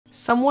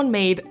Someone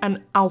made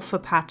an alpha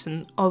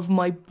pattern of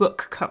my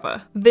book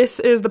cover. This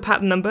is the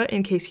pattern number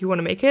in case you want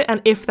to make it,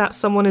 and if that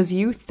someone is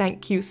you,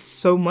 thank you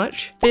so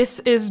much. This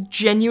is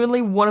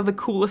genuinely one of the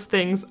coolest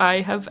things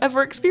I have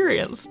ever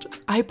experienced.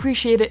 I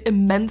appreciate it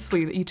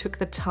immensely that you took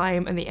the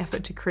time and the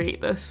effort to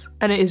create this,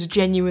 and it is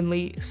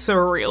genuinely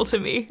surreal to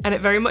me, and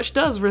it very much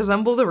does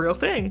resemble the real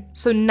thing.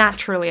 So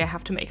naturally I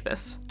have to make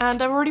this,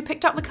 and I've already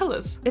picked out the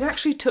colors. It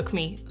actually took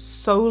me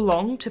so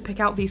long to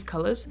pick out these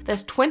colors.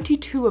 There's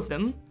 22 of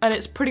them, and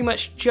it's pretty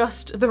much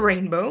just the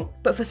rainbow,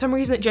 but for some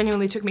reason it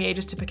genuinely took me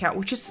ages to pick out,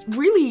 which is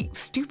really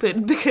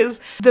stupid because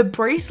the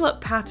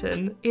bracelet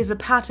pattern is a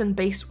pattern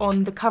based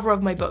on the cover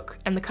of my book,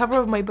 and the cover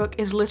of my book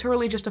is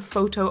literally just a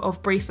photo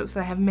of bracelets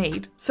that I have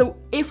made. So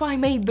if I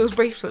made those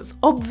bracelets,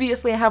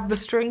 obviously I have the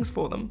strings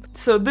for them.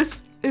 So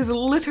this is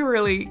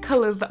literally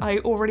colors that I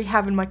already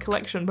have in my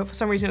collection, but for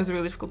some reason it was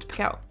really difficult to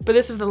pick out. But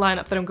this is the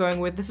lineup that I'm going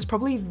with. This is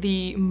probably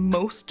the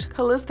most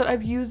colors that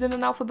I've used in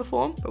an alpha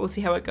before, but we'll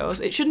see how it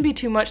goes. It shouldn't be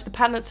too much. The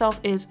pattern itself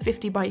is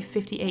 50 by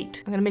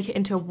 58. I'm gonna make it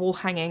into a wall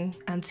hanging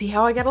and see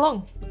how I get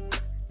along.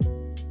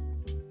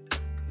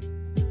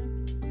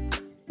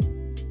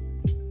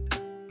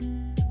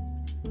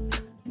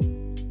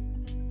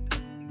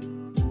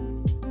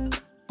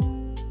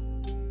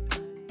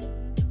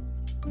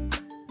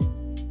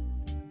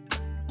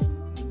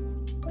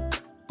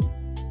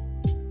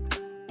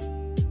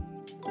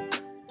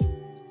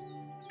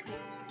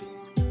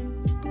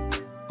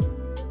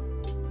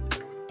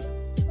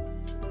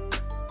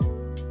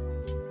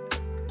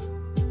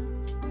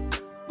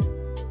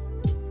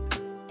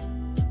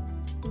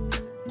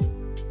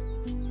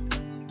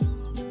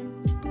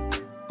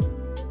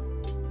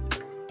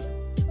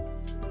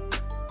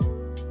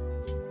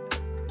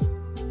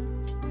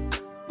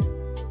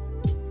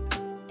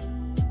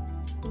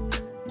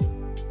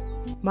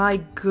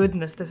 My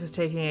goodness, this is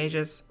taking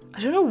ages.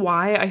 I don't know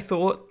why I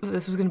thought that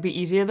this was going to be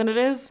easier than it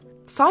is.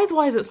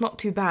 Size-wise, it's not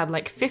too bad.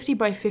 Like 50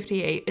 by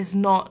 58 is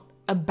not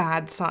a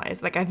bad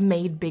size. Like I've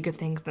made bigger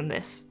things than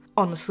this,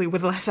 honestly,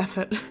 with less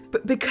effort.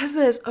 But because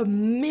there's a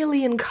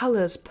million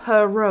colors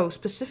per row,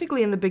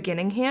 specifically in the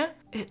beginning here,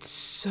 it's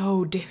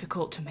so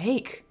difficult to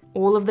make.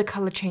 All of the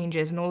color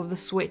changes and all of the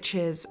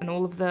switches and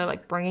all of the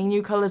like bringing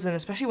new colors in,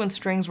 especially when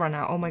strings run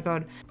out. Oh my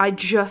god. I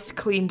just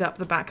cleaned up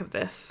the back of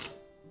this.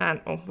 And,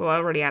 oh, well, I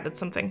already added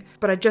something.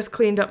 But I just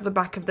cleaned up the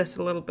back of this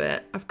a little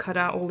bit. I've cut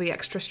out all the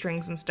extra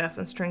strings and stuff,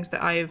 and strings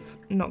that I've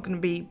not going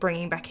to be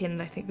bringing back in.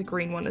 I think the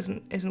green one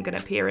isn't going to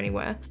appear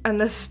anywhere. And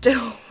there's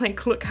still,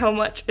 like, look how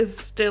much is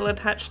still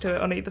attached to it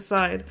on either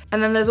side.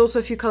 And then there's also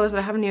a few colors that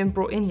I haven't even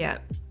brought in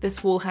yet.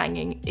 This wall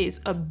hanging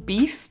is a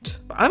beast,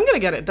 but I'm gonna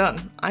get it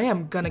done. I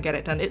am gonna get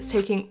it done. It's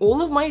taking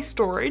all of my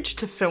storage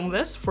to film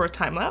this for a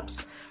time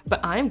lapse,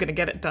 but I am gonna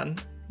get it done.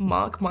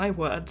 Mark my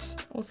words.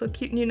 Also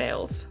cute new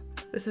nails.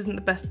 This isn't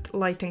the best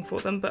lighting for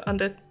them, but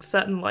under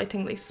certain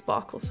lighting they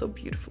sparkle so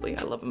beautifully.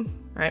 I love them.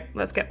 All right,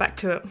 let's get back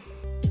to it.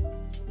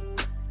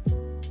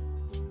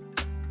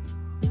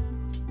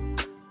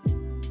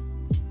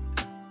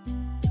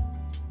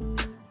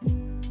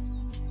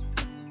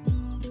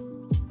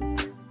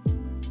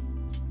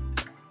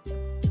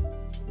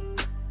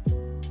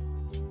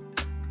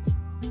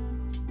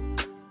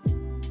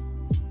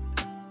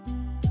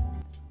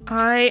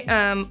 I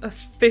am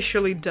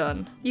officially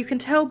done. You can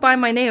tell by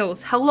my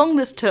nails how long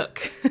this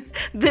took.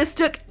 This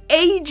took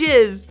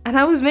ages! And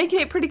I was making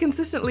it pretty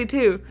consistently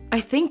too.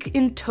 I think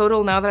in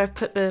total, now that I've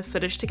put the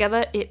footage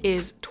together, it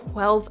is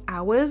 12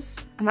 hours.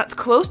 And that's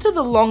close to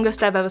the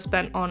longest I've ever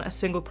spent on a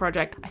single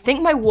project. I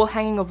think my wall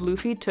hanging of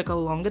Luffy took a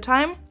longer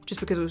time, just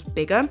because it was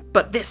bigger,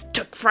 but this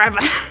took forever.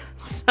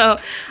 So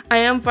I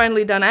am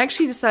finally done. I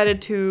actually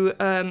decided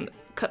to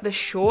cut this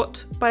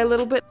short by a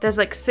little bit. There's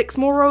like 6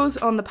 more rows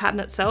on the pattern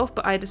itself,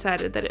 but I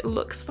decided that it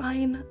looks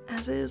fine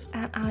as is,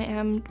 and I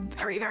am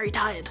very, very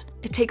tired.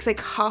 It takes like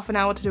half an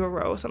hour to do a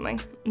row or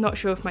something. Not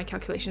sure if my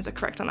calculations are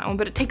correct on that one,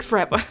 but it takes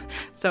forever.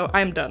 So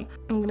I'm done.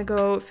 I'm gonna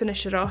go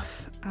finish it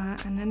off,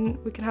 and then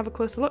we can have a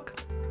closer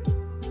look.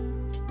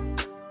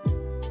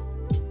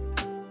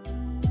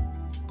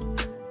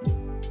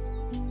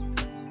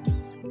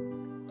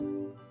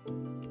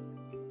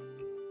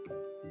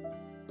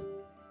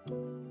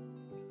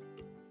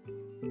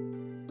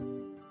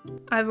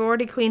 I've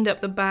already cleaned up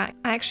the back.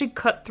 I actually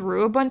cut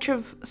through a bunch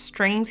of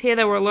strings here.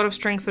 There were a lot of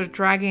strings that were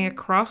dragging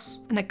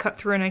across, and I cut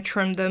through and I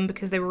trimmed them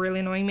because they were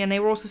really annoying me, and they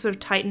were also sort of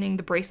tightening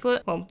the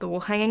bracelet, well, the wall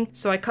hanging.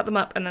 So I cut them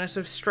up and then I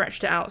sort of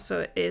stretched it out so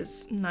it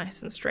is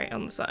nice and straight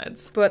on the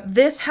sides. But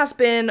this has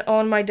been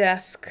on my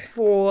desk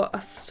for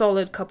a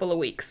solid couple of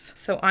weeks,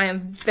 so I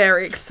am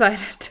very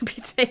excited to be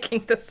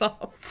taking this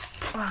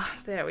off. Ah,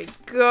 there we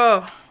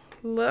go.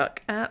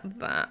 Look at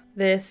that.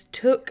 This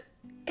took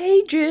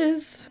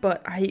ages,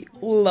 but I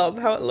love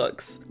how it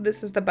looks.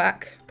 This is the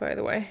back, by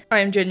the way. I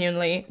am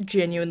genuinely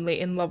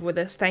in love with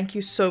this. Thank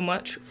you so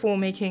much for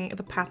making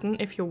the pattern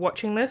if you're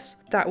watching this.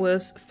 That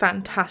was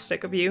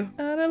fantastic of you,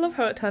 and I love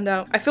how it turned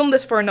out. I filmed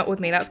this for a Not With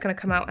Me. That's gonna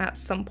come out at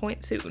some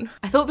point soon.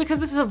 I thought because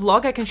this is a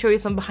vlog, I can show you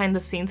some behind the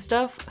scenes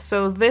stuff.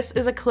 So this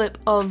is a clip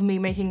of me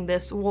making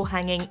this wall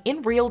hanging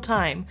in real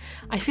time.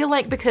 I feel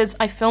like because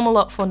I film a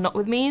lot for Not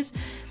With Me's,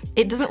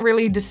 it doesn't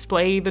really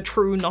display the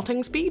true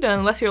knotting speed, and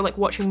unless you're like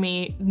watching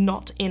me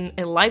knot in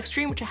a live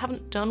stream, which I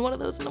haven't done one of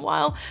those in a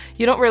while,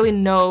 you don't really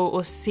know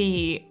or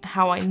see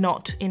how I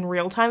knot in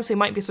real time, so you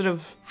might be sort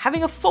of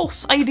having a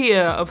false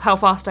idea of how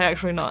fast I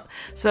actually knot.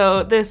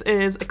 So this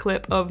is a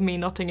clip of me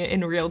knotting it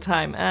in real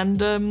time,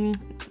 and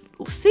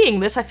seeing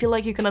this, I feel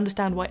like you can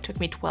understand why it took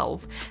me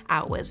 12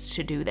 hours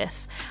to do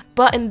this.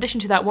 But in addition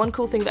to that, one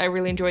cool thing that I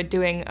really enjoyed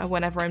doing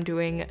whenever I'm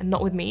doing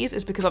Not With Me's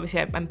is because obviously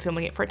I'm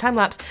filming it for a time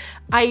lapse.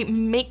 I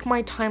make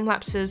my time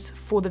lapses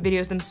for the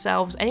videos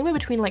themselves anywhere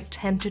between like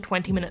 10 to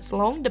 20 minutes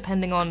long,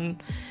 depending on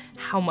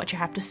how much I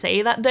have to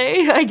say that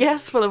day, I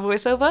guess, for the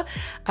voiceover,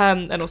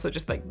 and also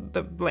just like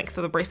the length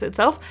of the bracelet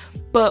itself.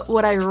 But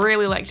what I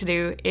really like to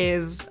do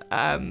is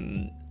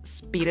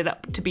speed it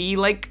up to be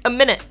like a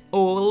minute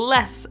or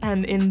less,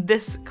 and in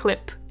this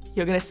clip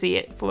you're gonna see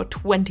it for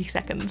 20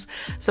 seconds.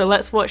 So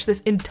let's watch this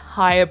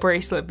entire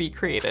bracelet be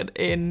created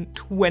in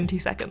 20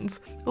 seconds.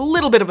 A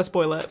little bit of a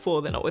spoiler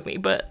for the Not With Me,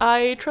 but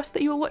I trust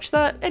that you will watch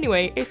that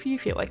anyway if you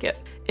feel like it.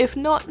 If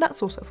not,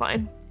 that's also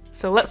fine.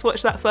 So let's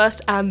watch that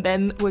first, and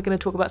then we're gonna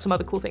talk about some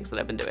other cool things that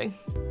I've been doing.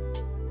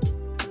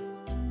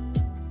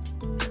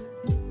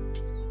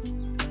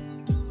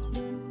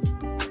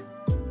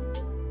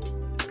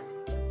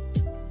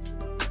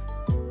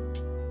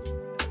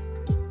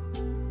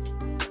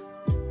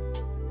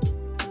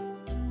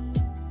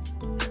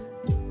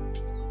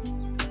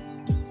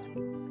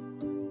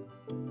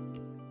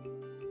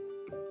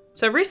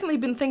 So I've recently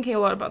been thinking a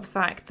lot about the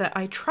fact that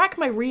I track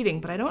my reading,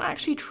 but I don't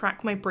actually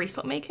track my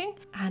bracelet making,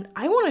 and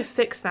I want to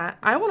fix that.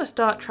 I want to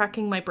start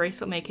tracking my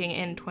bracelet making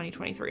in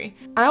 2023.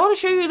 And I want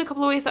to show you the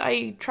couple of ways that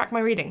I track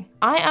my reading.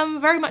 I am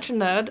very much a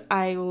nerd.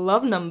 I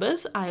love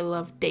numbers, I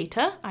love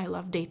data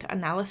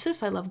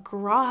analysis, I love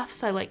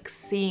graphs, I like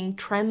seeing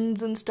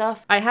trends and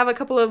stuff. I have a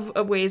couple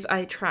of ways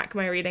I track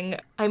my reading.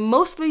 I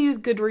mostly use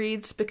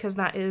Goodreads because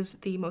that is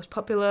the most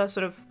popular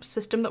sort of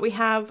system that we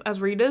have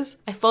as readers.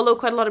 I follow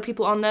quite a lot of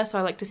people on there, so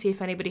I like to see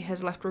if anybody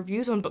has left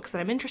reviews on books that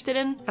I'm interested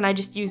in, and I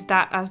just use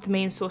that as the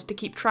main source to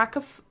keep track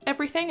of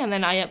everything, and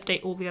then I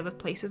update all the other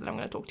places that I'm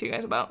going to talk to you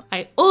guys about.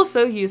 I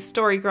also use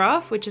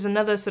Storygraph, which is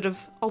another sort of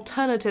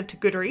alternative to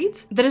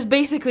Goodreads that is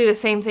basically the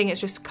same thing.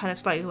 It's just kind of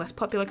slightly less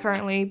popular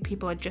currently.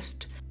 People are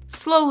just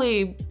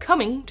slowly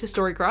coming to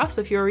Storygraph,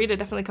 so if you're a reader,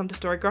 definitely come to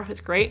Storygraph, it's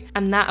great.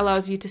 And that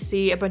allows you to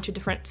see a bunch of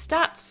different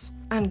stats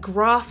and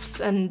graphs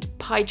and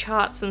pie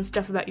charts and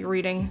stuff about your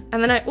reading.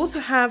 And then I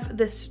also have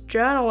this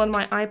journal on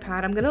my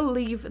iPad. I'm gonna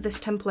leave this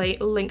template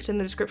linked in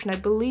the description. I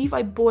believe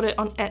I bought it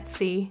on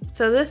Etsy.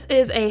 So this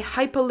is a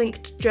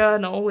hyperlinked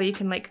journal where you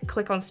can like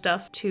click on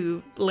stuff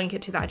to link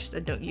it to that. I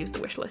don't use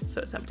the wish list,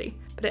 so it's empty.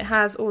 But it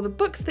has all the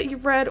books that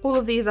you've read. All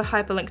of these are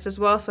hyperlinked as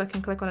well, so I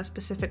can click on a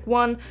specific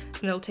one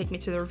and it'll take me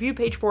to the review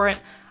page for it.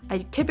 I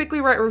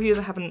typically write reviews.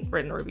 I haven't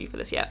written a review for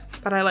this yet,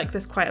 but I like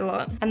this quite a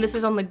lot. And this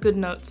is on the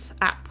GoodNotes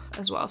app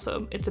as well,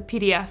 so it's a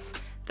PDF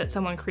that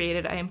someone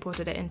created. I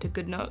imported it into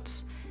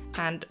GoodNotes,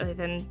 and I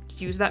then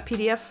use that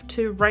PDF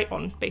to write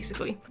on,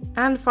 basically.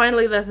 And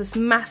finally, there's this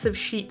massive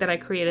sheet that I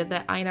created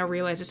that I now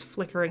realize is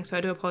flickering, so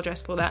I do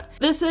apologize for that.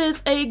 This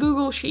is a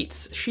Google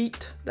Sheets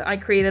sheet that I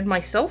created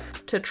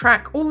myself to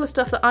track all the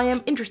stuff that I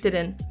am interested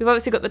in. We've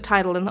obviously got the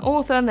title and the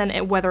author, and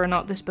then whether or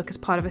not this book is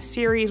part of a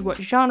series, what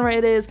genre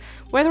it is,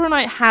 whether or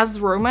not it has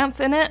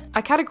romance in it.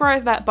 I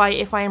categorize that by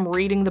if I am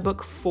reading the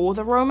book for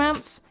the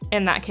romance.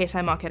 In that case,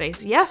 I mark it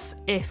as yes.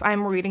 If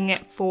I'm reading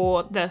it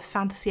for the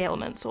fantasy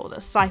elements or the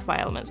sci-fi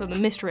elements or the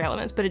mystery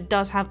elements, but it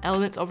does have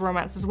elements of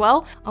romance as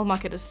well, I'll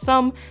mark it as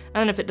some, and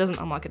then if it doesn't,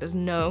 I'll mark it as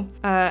no.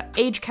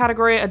 Age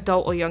category,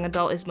 adult or young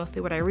adult, is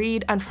mostly what I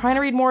read. I'm trying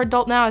to read more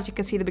adult now. As you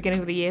can see, the beginning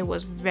of the year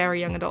was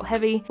very young adult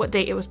heavy. What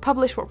date it was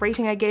published, what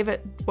rating I gave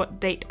it, what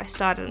date I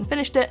started and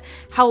finished it,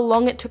 how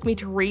long it took me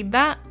to read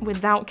that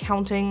without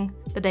counting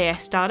the day I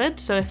started.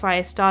 So if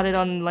I started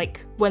on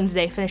like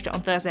Wednesday, finished it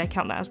on Thursday, I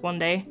count that as one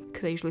day,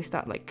 because I usually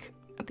start like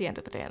at the end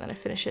of the day and then I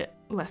finish it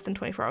less than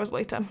 24 hours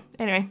later.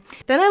 Anyway,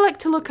 then I like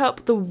to look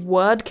up the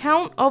word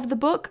count of the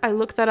book. I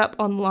look that up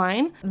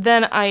online.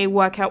 Then I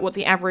work out what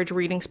the average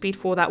reading speed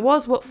for that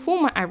was, what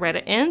format I read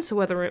it in, so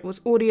whether it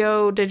was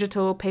audio,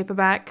 digital,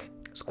 paperback.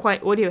 It's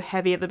quite audio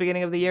heavy at the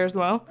beginning of the year as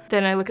well.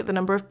 Then I look at the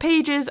number of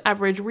pages,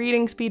 average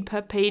reading speed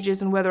per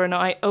pages, and whether or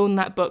not I own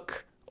that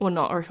book or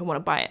not, or if I want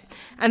to buy it.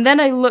 And then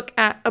I look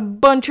at a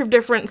bunch of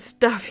different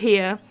stuff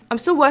here. I'm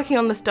still working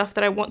on the stuff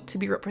that I want to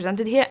be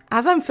represented here.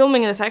 As I'm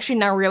filming this, I actually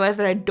now realize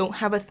that I don't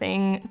have a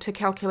thing to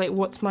calculate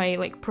what's my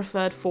like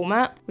preferred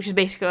format, which is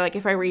basically like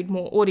if I read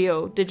more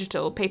audio,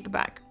 digital,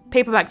 paperback.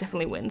 Paperback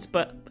definitely wins,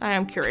 but I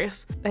am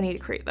curious. I need to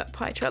create that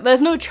pie chart.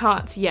 There's no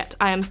charts yet.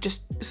 I am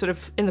just sort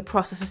of in the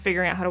process of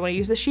figuring out how to want to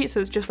use this sheet,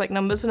 so it's just like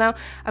numbers for now.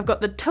 I've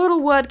got the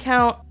total word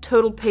count,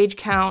 total page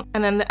count,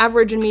 and then the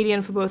average and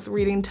median for both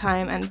reading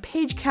time and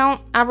page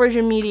count, average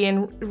and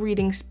median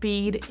reading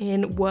speed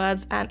in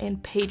words and in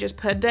pages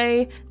per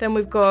day. Then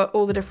we've got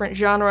all the different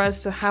genres,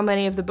 so how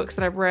many of the books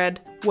that I've read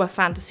were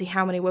fantasy,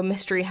 how many were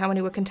mystery, how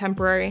many were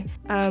contemporary,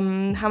 how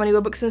many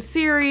were books in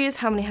series,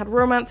 how many had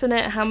romance in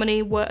it, how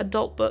many were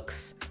adult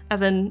books,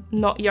 as in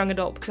not young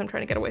adult, because I'm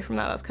trying to get away from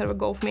that, that's kind of a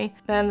goal for me.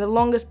 Then the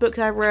longest book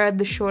I read,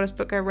 the shortest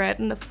book I read,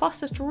 and the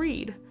fastest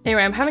read.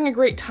 Anyway, I'm having a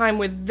great time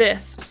with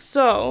this,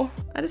 so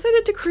I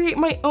decided to create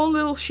my own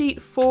little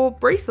sheet for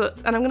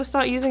bracelets, and I'm gonna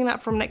start using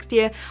that from next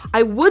year.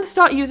 I would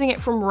start using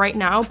it from right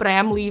now, but I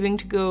am leaving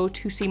to go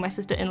to see my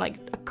sister in like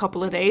a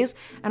couple of days,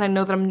 and I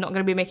know that I'm not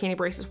gonna be making any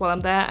bracelets while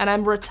I'm there, and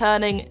I'm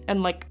returning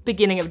in like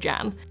beginning of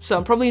Jan, so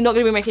I'm probably not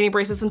gonna be making any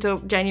bracelets until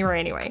January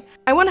anyway.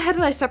 I went ahead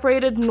and I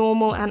separated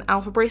normal and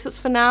alpha bracelets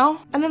for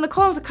now, and then the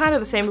columns are kind of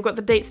the same. We've got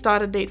the date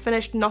started, date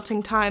finished,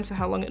 knotting time, so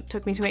how long it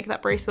took me to make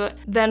that bracelet.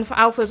 Then for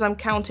alphas, I'm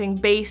counting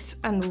base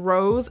and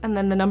rows, and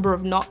then the number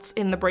of knots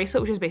in the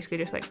bracelet, which is basically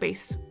just like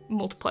base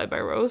multiplied by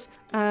rows.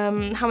 How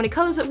many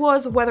colors it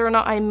was, whether or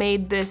not I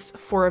made this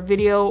for a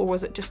video or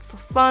was it just for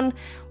fun,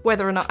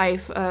 whether or not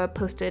I've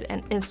posted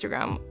an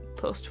Instagram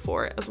post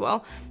for it as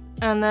well.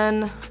 And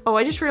then, oh,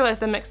 I just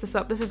realized I mixed this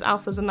up. This is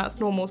alphas and that's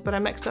normals, but I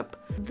mixed up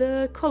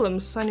the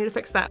columns, so I need to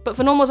fix that. But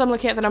for normals, I'm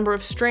looking at the number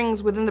of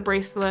strings within the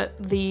bracelet,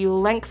 the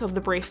length of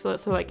the bracelet,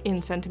 so like in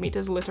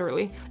centimeters,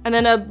 literally, and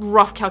then a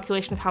rough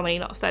calculation of how many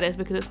knots that is,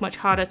 because it's much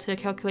harder to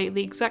calculate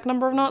the exact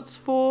number of knots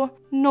for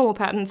normal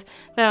patterns.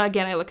 Then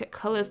again, I look at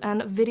colors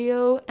and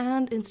video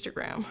and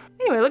Instagram.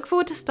 Anyway, I look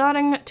forward to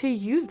starting to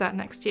use that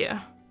next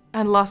year.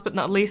 And last but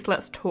not least,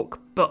 let's talk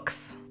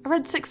books. I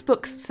read 6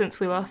 books since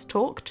we last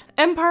talked.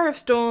 Empire of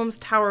Storms,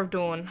 Tower of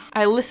Dawn.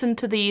 I listened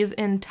to these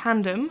in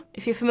tandem.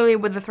 If you're familiar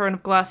with the Throne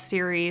of Glass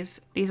series,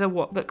 these are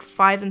what, book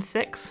 5 and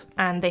 6,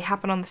 and they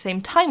happen on the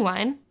same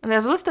timeline. And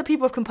there's a list that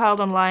people have compiled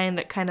online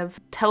that kind of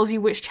tells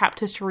you which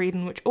chapters to read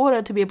in which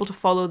order to be able to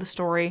follow the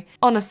story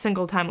on a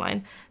single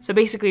timeline. So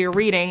basically you're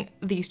reading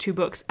these 2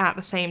 books at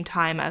the same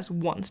time as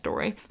one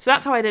story. So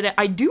that's how I did it.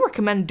 I do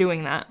recommend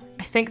doing that.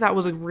 I think that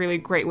was a really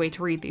great way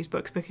to read these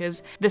books,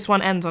 because this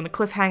one ends on a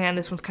cliffhanger and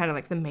this one's kind of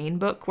like the main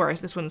book,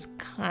 whereas this one's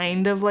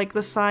kind of like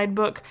the side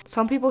book.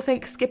 Some people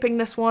think skipping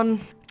this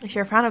one. If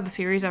you're a fan of the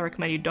series, I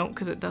recommend you don't,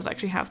 because it does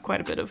actually have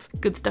quite a bit of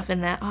good stuff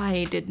in there.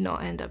 I did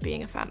not end up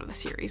being a fan of the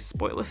series,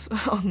 spoilers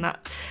on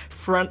that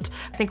front.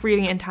 I think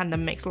reading it in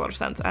tandem makes a lot of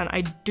sense, and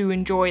I do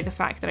enjoy the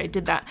fact that I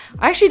did that.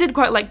 I actually did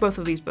quite like both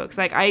of these books.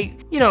 Like,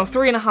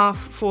 3.5,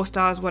 4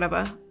 stars,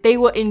 whatever. They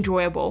were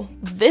enjoyable.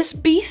 This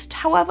beast,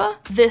 however,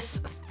 this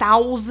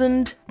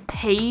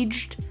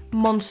 1,000-paged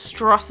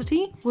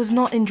monstrosity was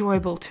not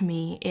enjoyable to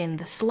me in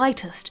the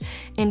slightest.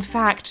 In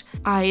fact,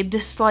 I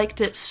disliked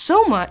it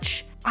so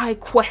much, I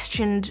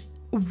questioned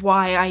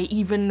why I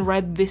even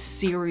read this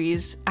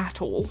series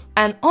at all.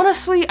 And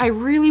honestly, I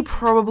really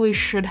probably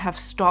should have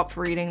stopped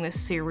reading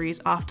this series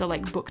after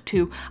like book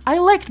 2. I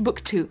liked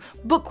book 2.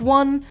 Book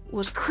 1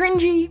 was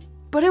cringy,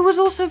 but it was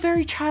also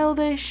very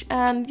childish,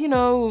 and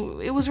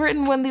it was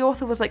written when the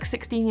author was like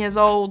 16 years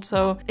old,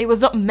 so it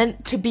was not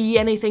meant to be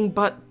anything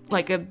but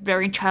like a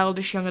very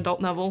childish young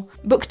adult novel.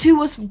 Book 2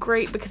 was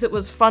great because it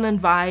was fun and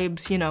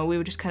vibes, we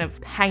were just kind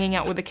of hanging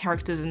out with the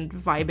characters and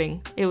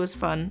vibing. It was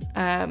fun.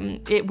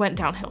 It went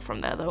downhill from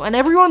there though, and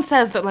everyone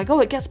says that like, oh,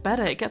 it gets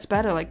better,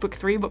 like book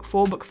 3, book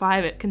 4, book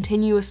 5, it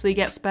continuously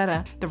gets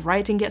better. The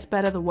writing gets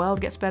better, the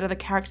world gets better, the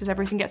characters,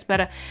 everything gets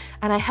better,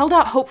 and I held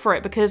out hope for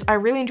it because I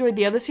really enjoyed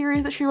the other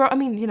series that she wrote. I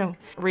mean,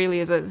 really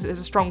is a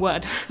strong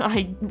word.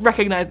 I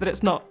recognize that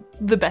it's not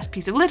the best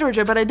piece of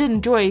literature, but I did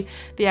enjoy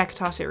the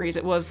ACOTAR series.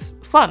 It was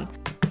fun.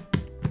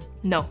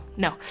 No,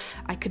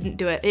 I couldn't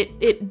do it.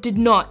 It did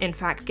not, in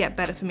fact, get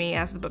better for me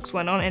as the books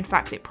went on. In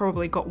fact, it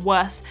probably got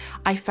worse.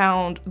 I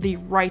found the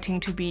writing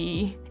to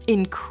be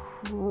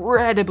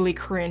incredibly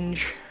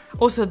cringe.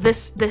 Also,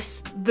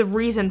 the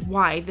reason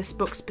why this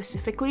book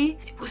specifically,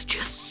 it was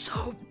just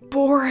so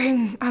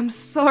boring. I'm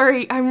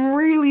sorry. I'm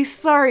really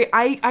sorry.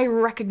 I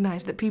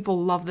recognize that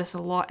people love this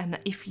a lot, and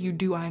if you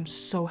do, I'm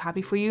so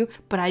happy for you,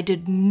 but I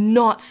did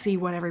not see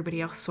what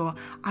everybody else saw.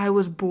 I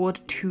was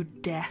bored to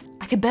death.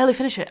 I could barely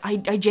finish it. I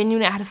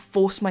genuinely had to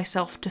force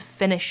myself to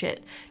finish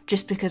it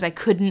just because I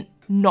couldn't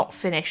not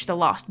finish the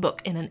last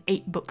book in an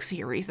 8-book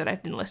series that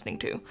I've been listening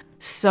to.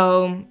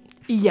 So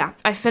yeah,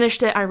 I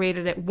finished it. I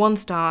rated it 1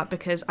 star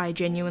because I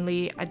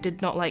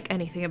did not like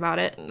anything about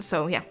it.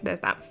 So yeah, there's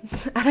that.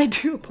 And I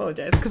do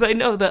apologize because I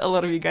know that a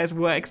lot of you guys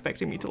were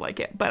expecting me to like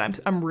it, but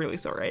I'm really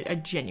sorry. I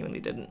genuinely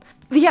didn't.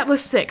 The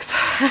Atlas 6.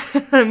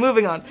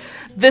 Moving on.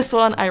 This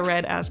one I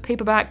read as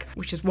paperback,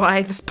 which is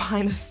why the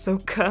spine is so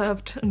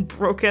curved and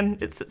broken.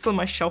 It sits on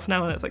my shelf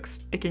now and it's like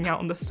sticking out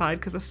on the side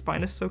because the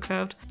spine is so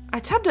curved. I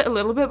tabbed it a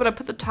little bit, but I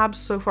put the tabs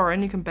so far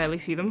in you can barely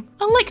see them.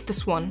 I liked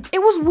this one. It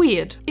was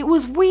weird. It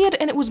was weird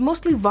and it was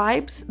mostly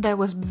vibes. There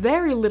was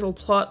very little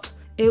plot.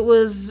 It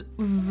was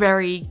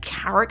very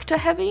character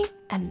heavy,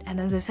 and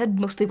as I said,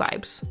 mostly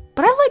vibes.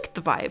 But I liked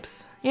the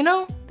vibes, you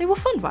know? They were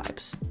fun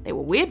vibes. They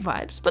were weird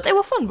vibes, but they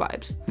were fun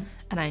vibes.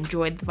 And I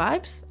enjoyed the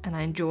vibes, and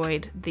I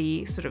enjoyed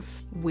the sort of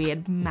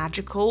weird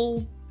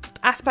magical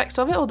aspects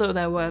of it, although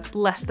there were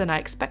less than I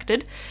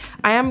expected.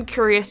 I am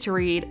curious to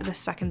read the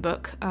second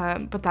book,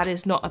 but that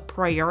is not a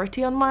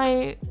priority on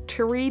my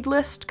to-read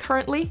list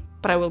currently.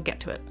 But I will get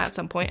to it at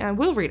some point, and I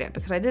will read it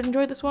because I did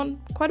enjoy this one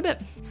quite a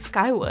bit.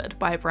 Skyward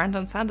by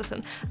Brandon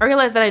Sanderson. I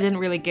realized that I didn't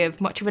really give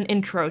much of an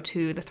intro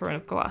to the Throne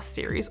of Glass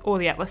series or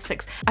the Atlas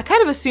 6. I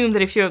kind of assumed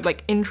that if you're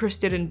like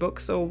interested in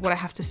books or what I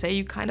have to say,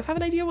 you kind of have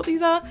an idea what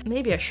these are.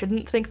 Maybe I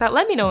shouldn't think that.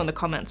 Let me know in the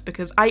comments,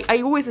 because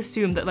I always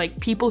assume that like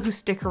people who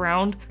stick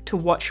around to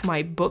watch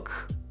my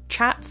book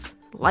chats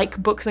like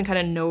books and kind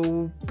of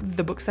know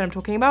the books that I'm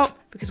talking about,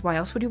 because why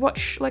else would you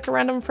watch like a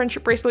random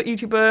friendship bracelet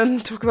YouTuber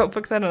and talk about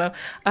books? I don't know.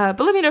 But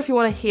let me know if you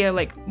want to hear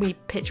like me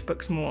pitch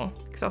books more,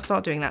 because I'll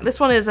start doing that. This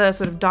one is a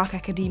sort of dark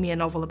academia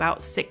novel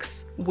about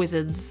 6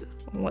 wizards.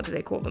 What do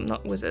they call them?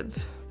 Not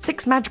wizards.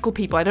 6 magical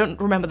people. I don't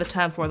remember the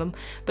term for them,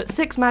 but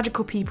 6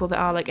 magical people that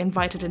are like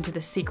invited into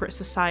this secret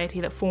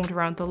society that formed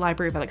around the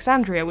Library of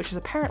Alexandria, which is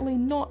apparently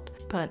not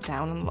burnt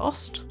down and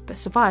lost, but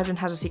survived and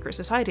has a secret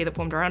society that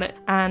formed around it.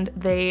 And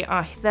they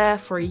are there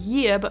for a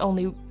year, but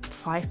only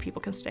 5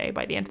 people can stay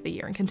by the end of the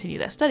year and continue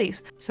their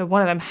studies. So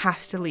one of them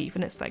has to leave,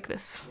 and it's like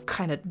this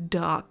kind of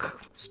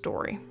dark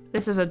story.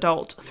 This is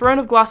adult. Throne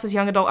of Glass is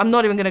young adult. I'm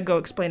not even going to go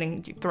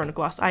explaining Throne of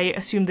Glass. I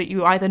assume that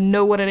you either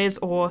know what it is,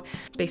 or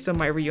based on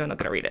my review, I'm not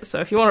going to read it. So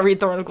if you want to read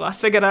Throne of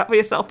Glass, figure it out for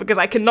yourself, because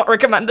I cannot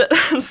recommend it.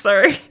 I'm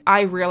sorry.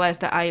 I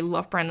realized that I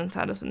love Brandon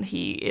Sanderson.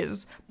 He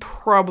is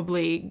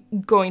probably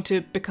going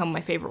to become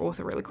my favorite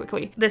author really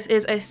quickly. This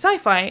is a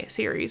sci-fi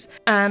series,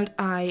 and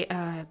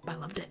I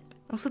loved it.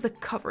 Also, the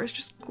cover is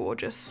just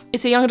gorgeous.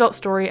 It's a young adult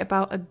story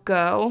about a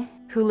girl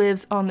who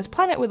lives on this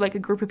planet with like a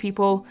group of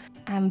people,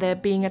 and they're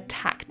being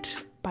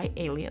attacked by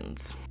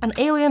aliens. An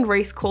alien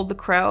race called the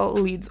Krell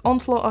leads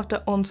onslaught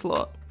after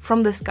onslaught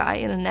from the sky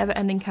in a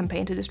never-ending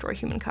campaign to destroy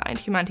humankind.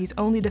 Humanity's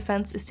only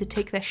defense is to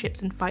take their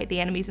ships and fight the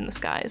enemies in the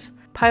skies.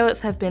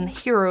 Pilots have been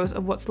heroes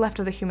of what's left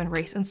of the human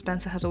race, and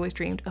Spencer has always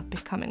dreamed of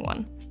becoming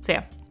one. So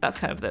yeah, that's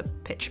kind of the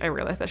pitch. I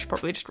realized I should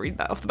probably just read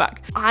that off the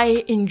back.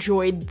 I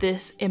enjoyed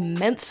this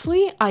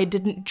immensely. I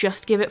didn't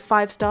just give it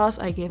 5 stars,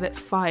 I gave it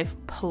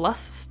 5+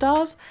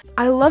 stars.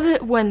 I love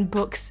it when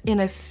books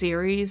in a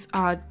series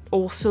are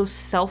also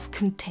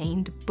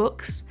self-contained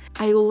books.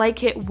 I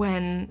like it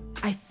when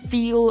I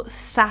feel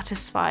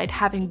satisfied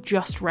having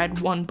just read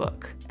one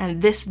book,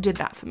 and this did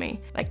that for me.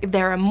 Like,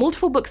 there are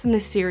multiple books in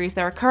this series.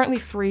 There are currently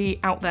 3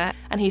 out there,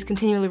 and he's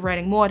continually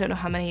writing more. I don't know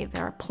how many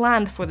there are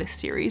planned for this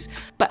series,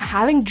 but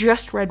having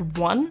just read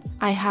one,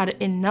 I had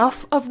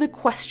enough of the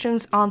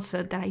questions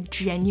answered that I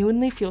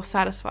genuinely feel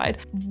satisfied,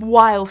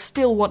 while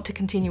still want to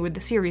continue with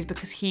the series,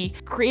 because he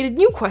created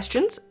new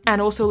questions and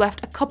also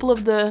left a couple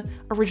of the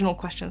original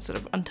questions sort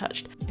of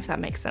untouched, if that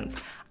makes sense.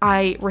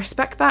 I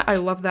respect that, I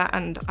love that,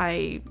 and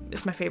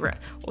it's my favorite.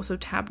 Also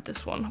tabbed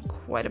this one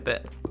quite a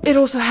bit. It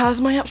also has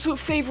my absolute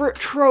favorite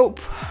trope.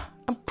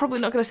 I'm probably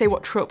not gonna say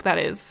what trope that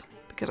is,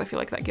 because I feel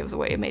like that gives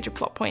away a major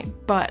plot point,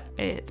 but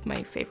it's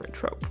my favorite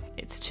trope.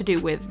 It's to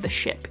do with the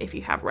ship, if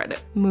you have read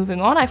it.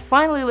 Moving on, I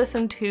finally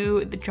listened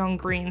to the John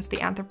Green's The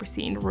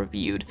Anthropocene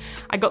Reviewed.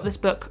 I got this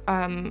book,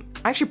 I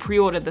actually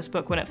pre-ordered this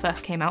book when it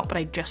first came out, but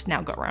I just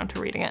now got around to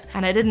reading it.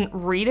 And I didn't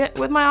read it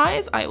with my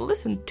eyes, I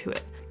listened to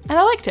it. And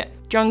I liked it.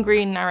 John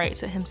Green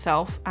narrates it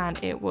himself, and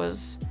it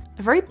was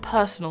a very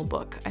personal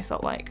book, I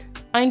felt like.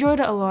 I enjoyed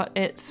it a lot.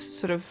 It's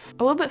sort of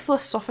a little bit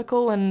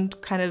philosophical and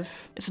kind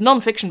of, it's a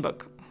non-fiction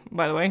book,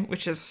 by the way,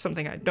 which is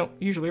something I don't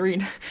usually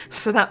read,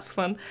 so that's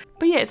fun.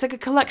 But yeah, it's like a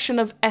collection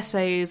of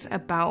essays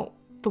about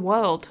the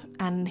world,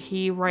 and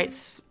he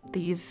writes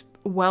these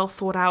well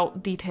thought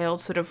out, detailed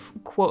sort of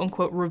quote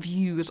unquote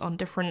reviews on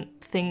different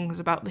things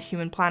about the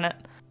human planet.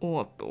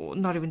 Or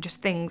not even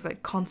just things,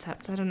 like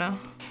concepts, I don't know.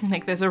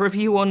 Like there's a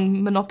review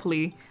on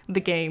Monopoly, the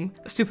game,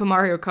 Super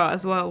Mario Kart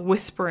as well,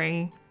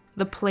 Whispering,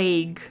 The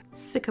Plague,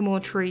 Sycamore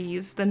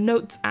Trees, the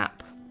Notes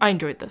app. I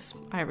enjoyed this.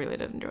 I really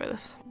did enjoy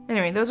this.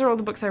 Anyway, those are all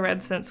the books I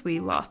read since we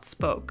last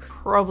spoke.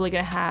 Probably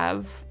gonna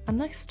have a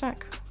nice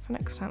stack for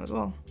next time as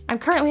well. I'm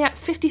currently at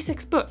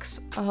 56 books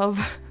of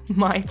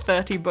my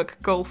 30 book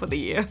goal for the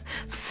year,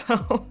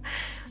 so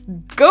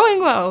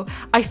going well.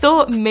 I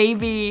thought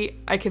maybe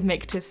I could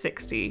make it to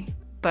 60,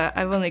 but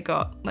I've only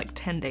got like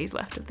 10 days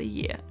left of the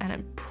year, and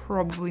I'm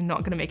probably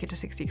not gonna make it to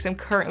 60 because I'm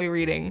currently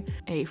reading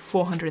a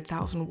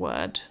 400,000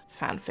 word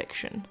fan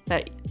fiction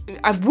that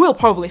I will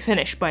probably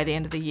finish by the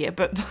end of the year,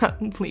 but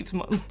that leaves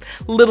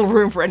little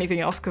room for anything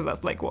else because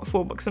that's like, what,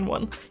 4 books in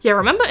one? Yeah,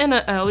 remember in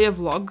an earlier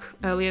vlog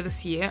earlier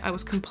this year, I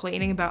was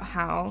complaining about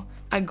how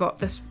I got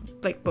this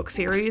like book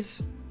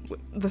series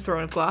The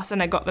Throne of Glass,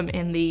 and I got them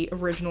in the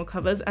original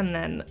covers, and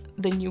then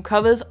the new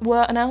covers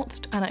were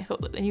announced, and I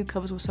thought that the new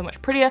covers were so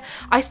much prettier.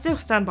 I still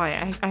stand by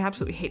it. I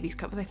absolutely hate these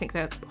covers. I think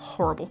they're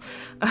horrible.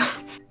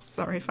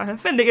 Sorry if I'm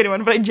offending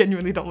anyone, but I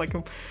genuinely don't like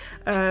them.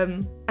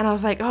 And I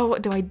was like, oh,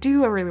 what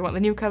do? I really want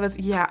the new covers.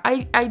 Yeah,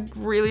 I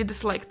really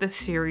dislike this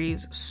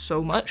series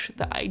so much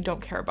that I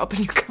don't care about the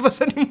new covers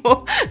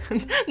anymore.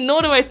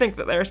 Nor do I think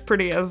that they're as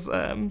pretty as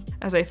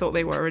I thought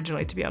they were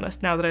originally, to be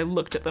honest. Now that I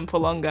looked at them for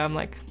longer, I'm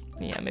like,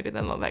 yeah, maybe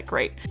they're not that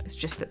great. It's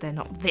just that they're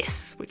not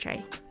this, which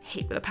I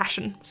hate with a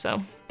passion,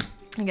 so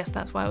I guess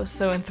that's why I was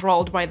so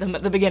enthralled by them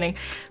at the beginning.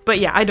 But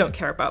yeah, I don't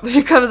care about the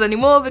new covers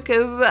anymore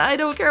because I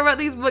don't care about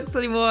these books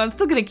anymore. I'm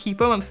still gonna keep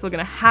them, I'm still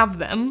gonna have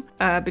them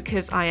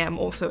because I am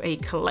also a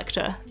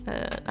collector.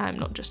 I'm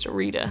not just a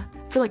reader.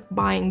 I feel like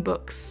buying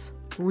books,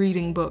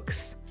 reading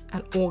books,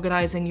 and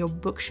organizing your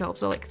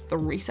bookshelves are like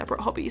 3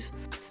 separate hobbies.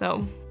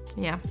 So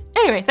yeah.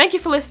 Anyway, thank you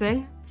for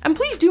listening. And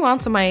please do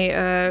answer my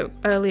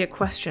earlier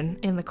question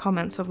in the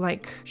comments of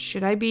like,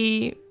 should I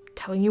be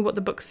telling you what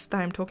the books that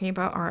I'm talking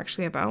about are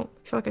actually about?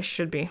 I feel like I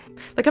should be.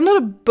 Like, I'm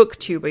not a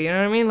booktuber, you know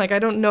what I mean? Like, I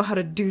don't know how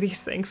to do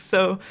these things,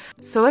 so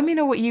let me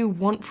know what you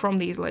want from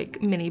these,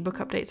 like, mini book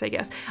updates, I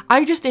guess.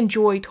 I just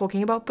enjoy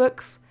talking about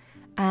books,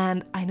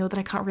 and I know that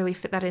I can't really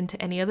fit that into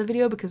any other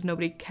video because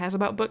nobody cares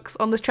about books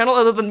on this channel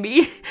other than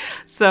me.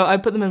 So I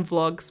put them in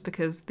vlogs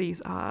because these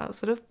are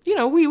sort of, you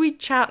know, we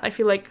chat. I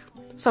feel like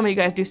some of you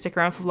guys do stick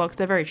around for vlogs,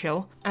 they're very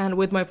chill. And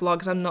with my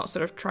vlogs, I'm not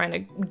sort of trying to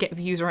get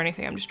views or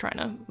anything, I'm just trying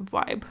to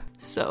vibe.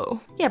 So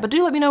yeah, but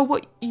do let me know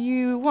what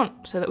you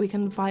want so that we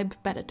can vibe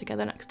better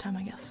together next time,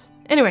 I guess.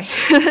 Anyway,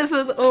 this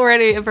is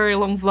already a very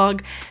long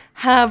vlog.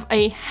 Have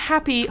a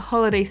happy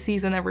holiday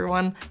season,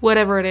 everyone,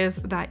 whatever it is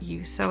that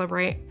you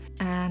celebrate.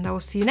 And I will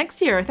see you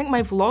next year. I think my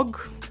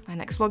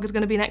next vlog is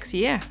gonna be next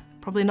year.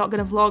 Probably not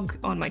gonna vlog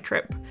on my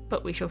trip,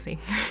 but we shall see.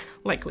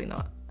 Likely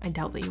not. I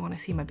doubt that you want to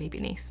see my baby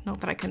niece. Not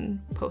that I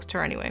can post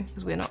her anyway,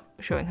 because we're not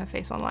showing her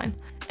face online.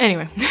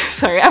 Anyway,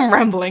 sorry, I'm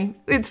rambling.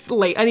 It's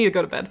late, I need to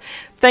go to bed.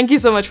 Thank you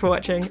so much for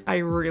watching. I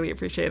really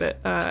appreciate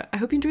it. I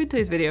hope you enjoyed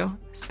today's video.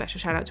 Special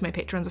shout out to my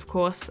patrons, of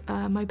course.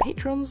 My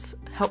patrons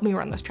help me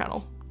run this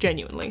channel,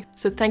 genuinely.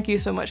 So thank you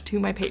so much to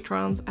my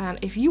patrons. And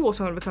if you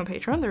also want to become a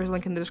patron, there is a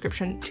link in the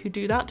description to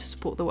do that, to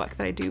support the work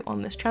that I do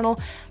on this channel.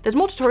 There's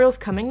more tutorials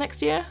coming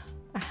next year.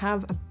 I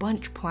have a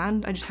bunch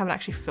planned, I just haven't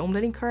actually filmed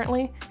any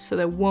currently, so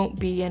there won't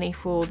be any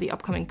for the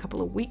upcoming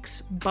couple of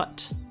weeks,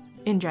 but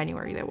in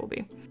January there will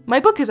be. My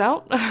book is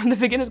out, The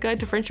Beginner's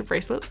Guide to Friendship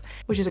Bracelets,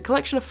 which is a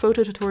collection of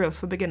photo tutorials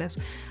for beginners.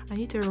 I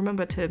need to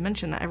remember to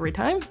mention that every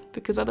time,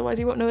 because otherwise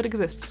you won't know it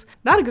exists.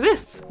 That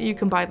exists! You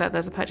can buy that,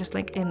 there's a purchase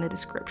link in the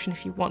description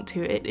if you want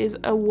to. It is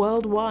a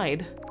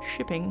worldwide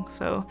shipping,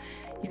 so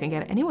you can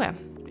get it anywhere.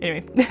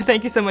 Anyway,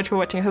 thank you so much for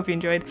watching, I hope you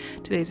enjoyed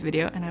today's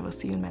video, and I will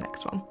see you in my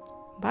next one.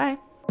 Bye!